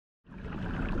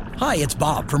Hi, it's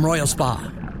Bob from Royal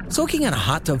Spa. Soaking in a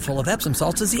hot tub full of Epsom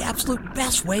salts is the absolute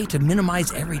best way to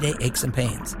minimize everyday aches and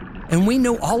pains. And we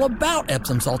know all about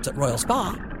Epsom salts at Royal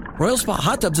Spa. Royal Spa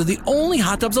hot tubs are the only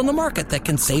hot tubs on the market that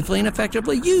can safely and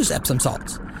effectively use Epsom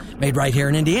salts. Made right here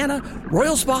in Indiana,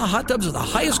 Royal Spa hot tubs are the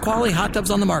highest quality hot tubs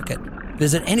on the market.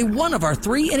 Visit any one of our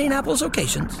 3 Indianapolis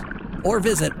locations or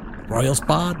visit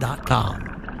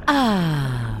royalspa.com.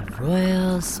 Ah,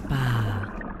 Royal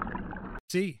Spa.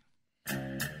 See.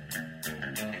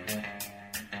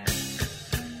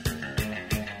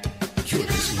 You're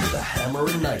listening to the Hammer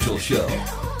and Nigel Show.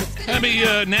 Happy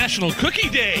National Cookie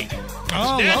Day.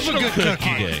 Oh, It's love a National good Cookie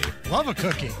cookie. Day. Love a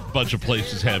cookie. A bunch of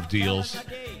places have deals.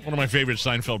 One of my favorite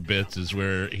Seinfeld bits is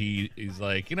where he's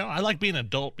like, I like being an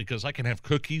adult because I can have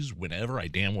cookies whenever I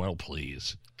damn well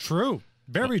please. True.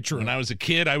 Very true. When I was a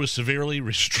kid, I was severely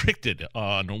restricted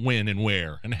on when and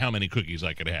where and how many cookies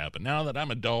I could have. But now that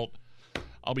I'm adult,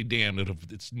 I'll be damned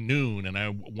if it's noon and I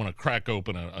want to crack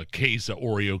open a case of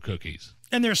Oreo cookies.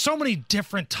 And there's so many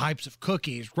different types of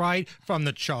cookies, right? From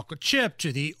the chocolate chip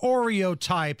to the Oreo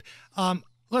type.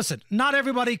 Listen, not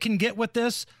everybody can get with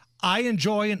this. I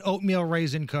enjoy an oatmeal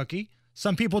raisin cookie.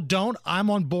 Some people don't. I'm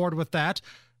on board with that.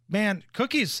 Man,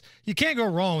 cookies, you can't go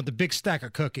wrong with the big stack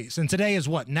of cookies. And today is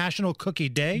what, National Cookie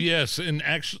Day? Yes, and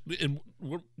actually,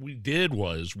 what we did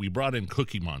was we brought in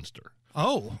Cookie Monster.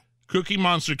 Oh. Cookie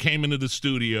Monster came into the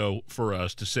studio for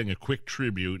us to sing a quick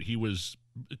tribute.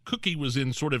 Cookie was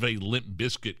in sort of a Limp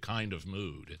Bizkit kind of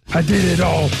mood. I did it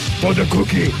all for the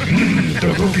cookie,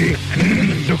 the cookie,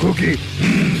 the cookie,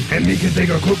 and me can take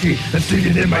a cookie and stick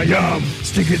it in my yum,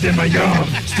 stick it in my yum,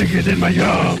 stick it in my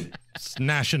yum. It's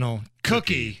National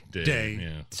Cookie Day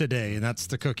yeah. today, and that's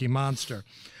the Cookie Monster.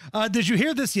 Did you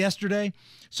hear this yesterday?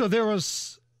 So there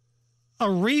was a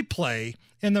replay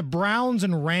in the Browns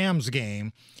and Rams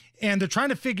game, and they're trying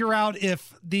to figure out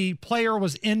if the player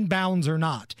was inbounds or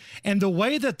not. And the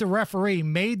way that the referee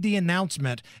made the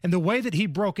announcement and the way that he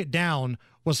broke it down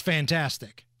was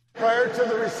fantastic. Prior to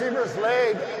the receiver's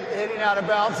leg hitting out of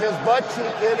bounds, his butt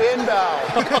cheek hit inbound.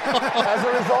 As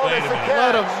a result, it's a catch.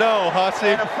 Let him know, Hussey.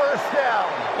 And a first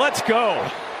down. Let's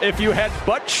go. If you had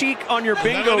butt cheek on your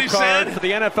bingo what he card said? for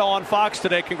the NFL on Fox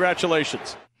today,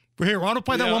 congratulations. Here, I want to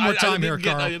play that one more time here,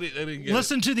 Carl. I didn't get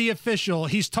Listen to the official.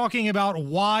 He's talking about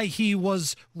why he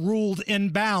was ruled in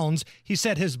bounds. He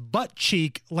said his butt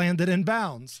cheek landed in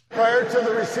bounds. Prior to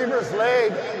the receiver's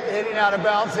leg hitting out of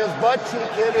bounds, his butt cheek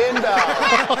hit inbound.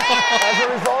 As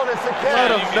a result, it's a catch.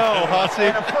 Let him know, Hussey.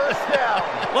 And a first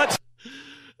down. Let's.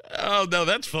 Oh, no,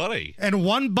 that's funny. And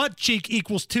one butt cheek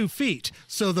equals 2 feet.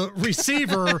 So the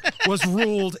receiver was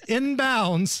ruled in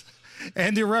bounds,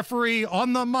 and the referee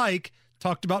on the mic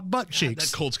talked about butt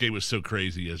cheeks. That Colts game was so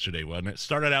crazy yesterday, wasn't it?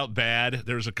 Started out bad.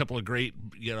 There was a couple of great,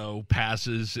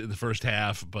 passes in the first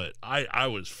half, but I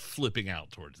was flipping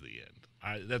out towards the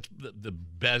end. That's the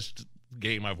best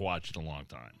game I've watched in a long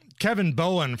time. Kevin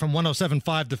Bowen from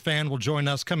 107.5 The Fan will join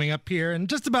us coming up here in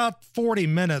just about 40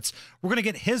 minutes. We're going to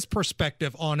get his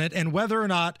perspective on it and whether or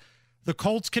not the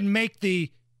Colts can make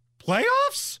the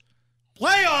playoffs.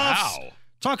 Wow.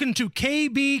 Talking to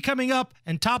KB coming up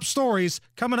and top stories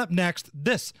coming up next.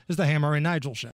 This is the Hammer and Nigel Show.